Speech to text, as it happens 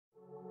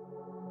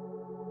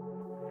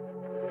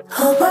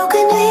Oh,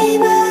 broken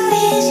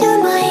memories,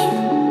 your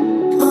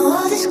mind. Oh,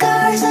 all the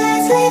scars,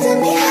 let's leave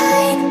them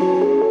behind.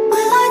 We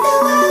light the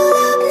world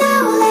up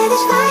now, let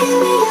this fire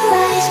in your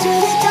eyes. To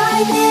the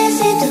darkness